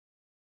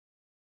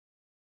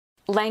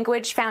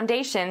Language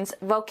Foundations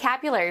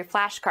Vocabulary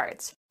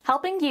Flashcards,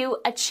 helping you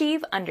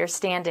achieve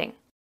understanding.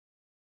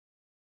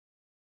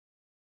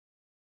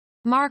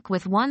 Mark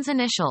with one's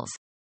initials.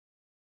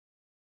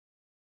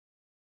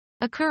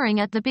 Occurring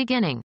at the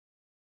beginning.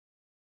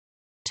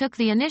 Took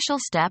the initial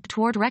step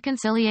toward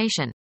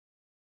reconciliation.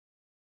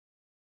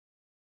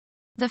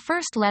 The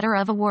first letter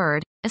of a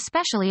word,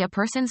 especially a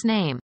person's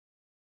name.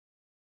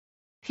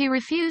 He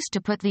refused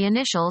to put the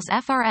initials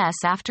FRS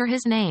after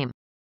his name.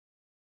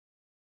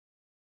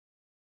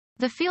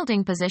 The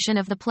fielding position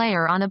of the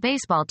player on a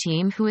baseball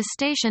team who is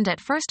stationed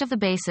at first of the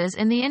bases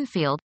in the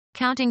infield,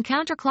 counting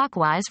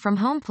counterclockwise from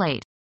home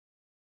plate.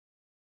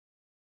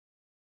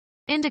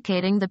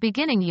 Indicating the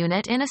beginning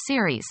unit in a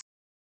series.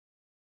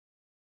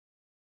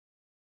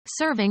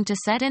 Serving to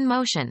set in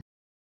motion.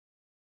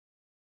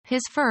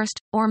 His first,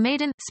 or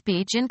maiden,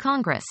 speech in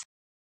Congress.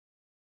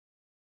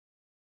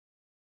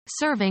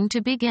 Serving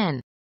to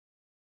begin.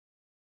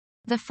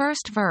 The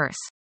first verse.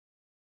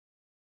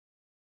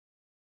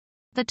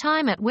 The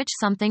time at which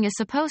something is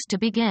supposed to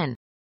begin.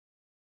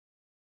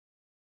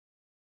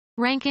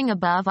 Ranking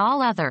above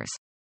all others.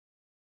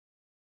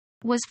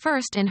 Was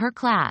first in her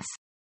class.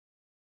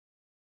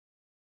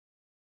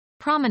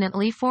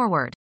 Prominently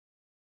forward.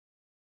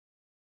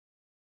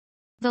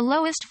 The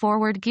lowest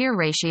forward gear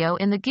ratio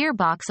in the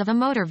gearbox of a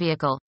motor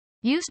vehicle,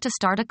 used to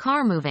start a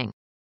car moving.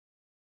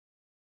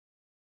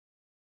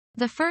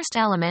 The first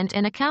element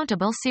in a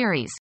countable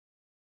series.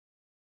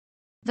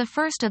 The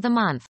first of the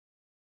month.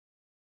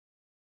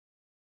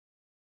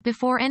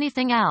 Before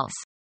anything else.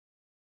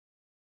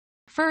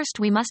 First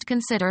we must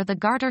consider the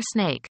garter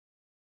snake.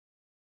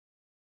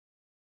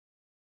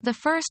 The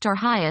first or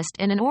highest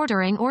in an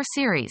ordering or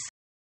series.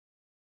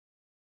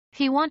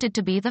 He wanted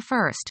to be the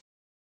first.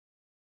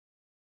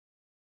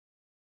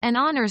 An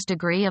honors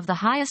degree of the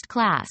highest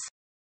class.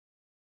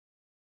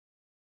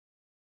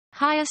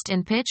 Highest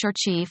in pitch or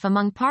chief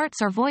among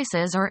parts or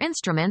voices or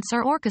instruments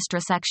or orchestra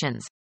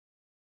sections.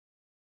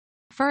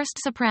 First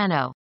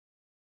soprano.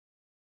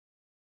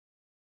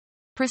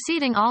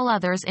 Preceding all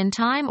others in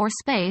time or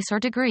space or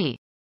degree.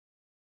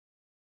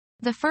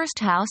 The first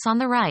house on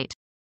the right.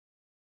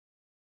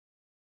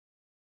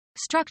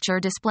 Structure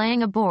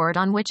displaying a board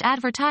on which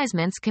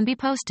advertisements can be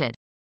posted.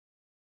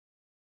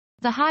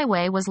 The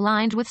highway was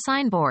lined with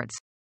signboards.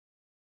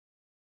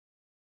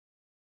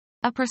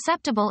 A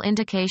perceptible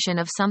indication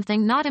of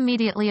something not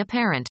immediately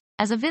apparent,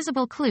 as a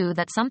visible clue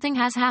that something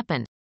has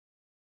happened.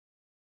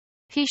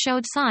 He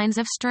showed signs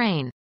of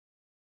strain.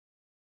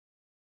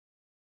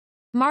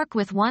 Mark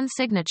with one's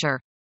signature.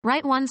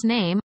 Write one's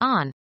name,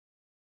 on.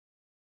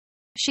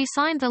 She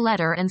signed the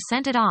letter and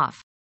sent it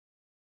off.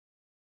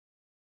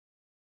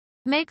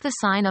 Make the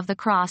sign of the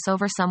cross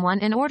over someone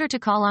in order to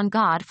call on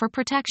God for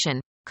protection.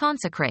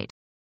 Consecrate.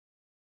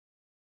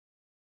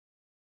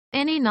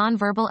 Any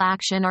nonverbal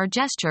action or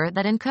gesture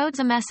that encodes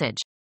a message.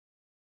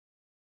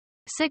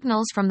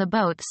 Signals from the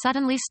boat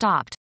suddenly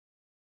stopped.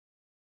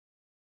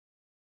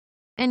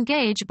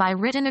 Engage by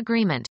written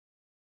agreement.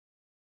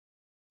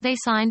 They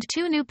signed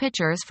 2 new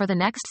pitchers for the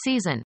next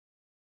season.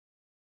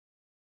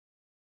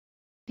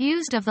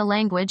 Used of the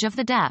language of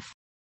the deaf.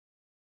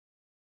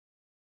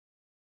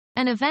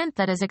 An event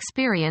that is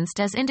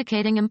experienced as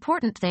indicating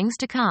important things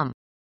to come.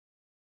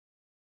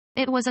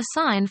 It was a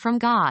sign from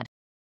God.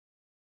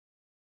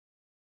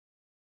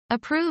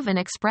 Approve and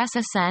express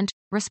assent,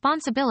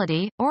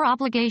 responsibility, or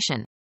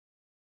obligation.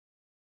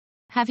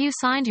 Have you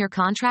signed your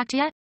contract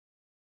yet?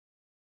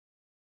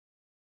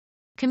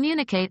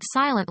 Communicate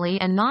silently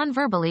and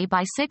non-verbally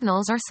by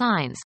signals or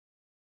signs.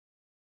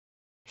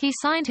 He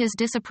signed his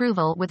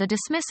disapproval with a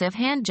dismissive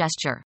hand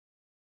gesture.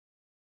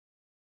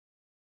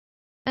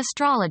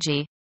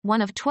 Astrology,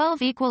 one of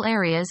 12 equal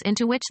areas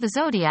into which the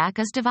zodiac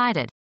is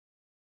divided.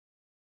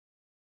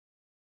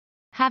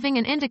 Having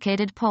an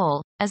indicated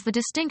pole, as the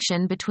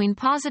distinction between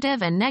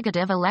positive and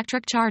negative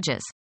electric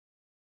charges.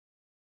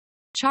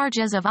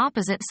 Charges of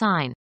opposite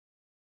sign.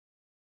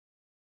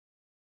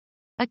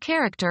 A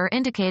character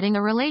indicating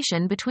a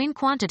relation between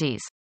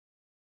quantities.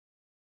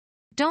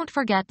 Don't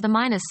forget the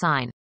minus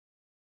sign.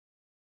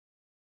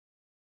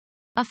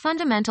 A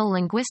fundamental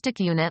linguistic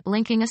unit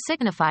linking a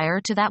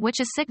signifier to that which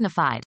is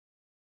signified.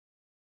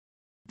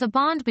 The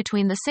bond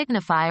between the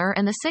signifier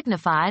and the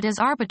signified is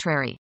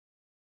arbitrary.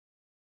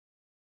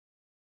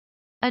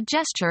 A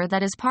gesture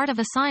that is part of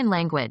a sign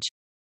language.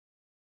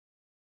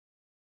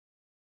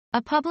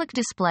 A public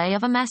display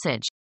of a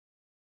message.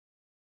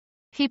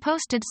 He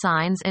posted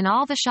signs in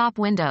all the shop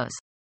windows.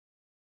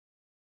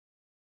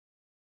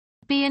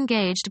 Be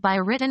engaged by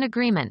a written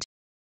agreement.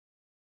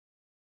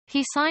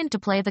 He signed to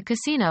play the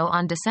casino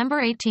on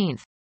December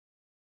 18th.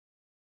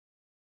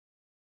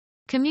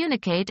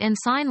 Communicate in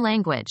sign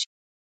language.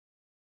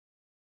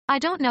 I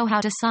don't know how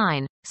to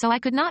sign, so I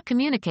could not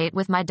communicate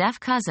with my deaf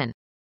cousin.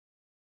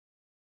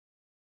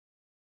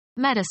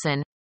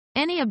 Medicine.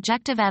 Any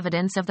objective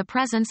evidence of the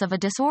presence of a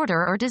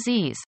disorder or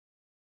disease.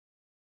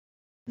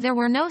 There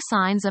were no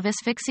signs of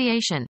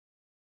asphyxiation.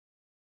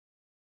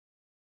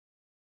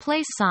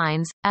 Place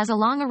signs, as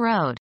along a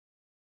road.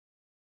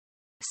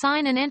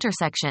 Sign an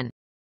intersection.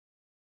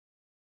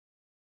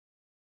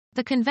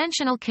 The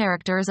conventional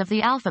characters of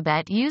the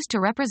alphabet used to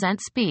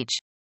represent speech.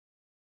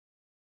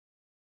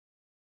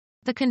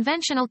 The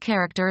conventional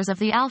characters of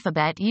the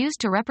alphabet used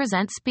to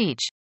represent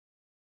speech.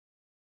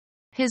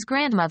 His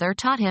grandmother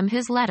taught him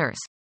his letters.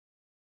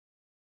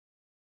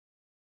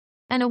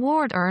 An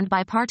award earned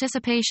by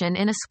participation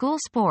in a school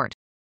sport.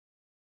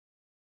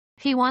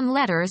 He won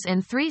letters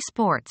in 3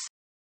 sports.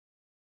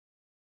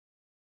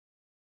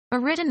 A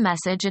written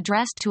message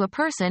addressed to a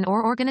person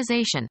or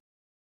organization.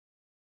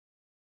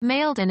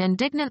 Mailed an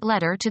indignant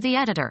letter to the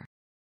editor.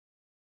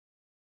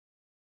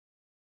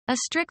 A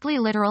strictly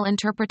literal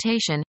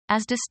interpretation,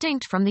 as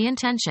distinct from the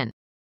intention.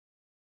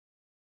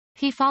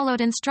 He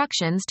followed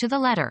instructions to the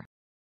letter.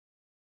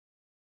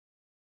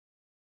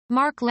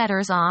 Mark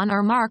letters on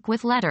or mark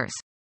with letters.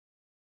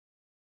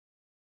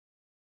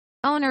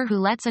 Owner who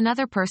lets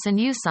another person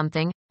use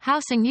something,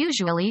 housing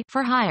usually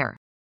for hire.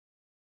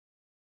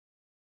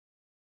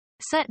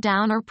 Set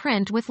down or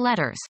print with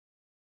letters.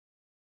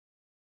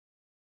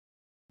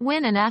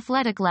 Win an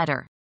athletic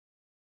letter.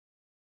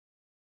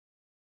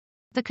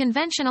 The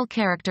conventional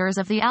characters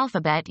of the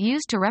alphabet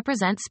used to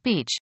represent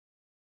speech.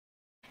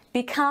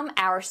 Become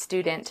our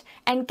student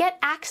and get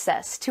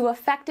access to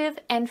effective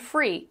and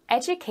free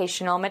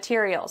educational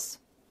materials.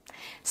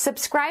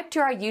 Subscribe to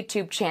our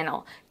YouTube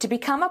channel to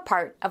become a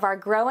part of our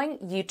growing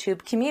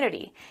YouTube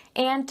community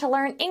and to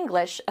learn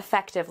English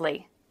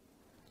effectively.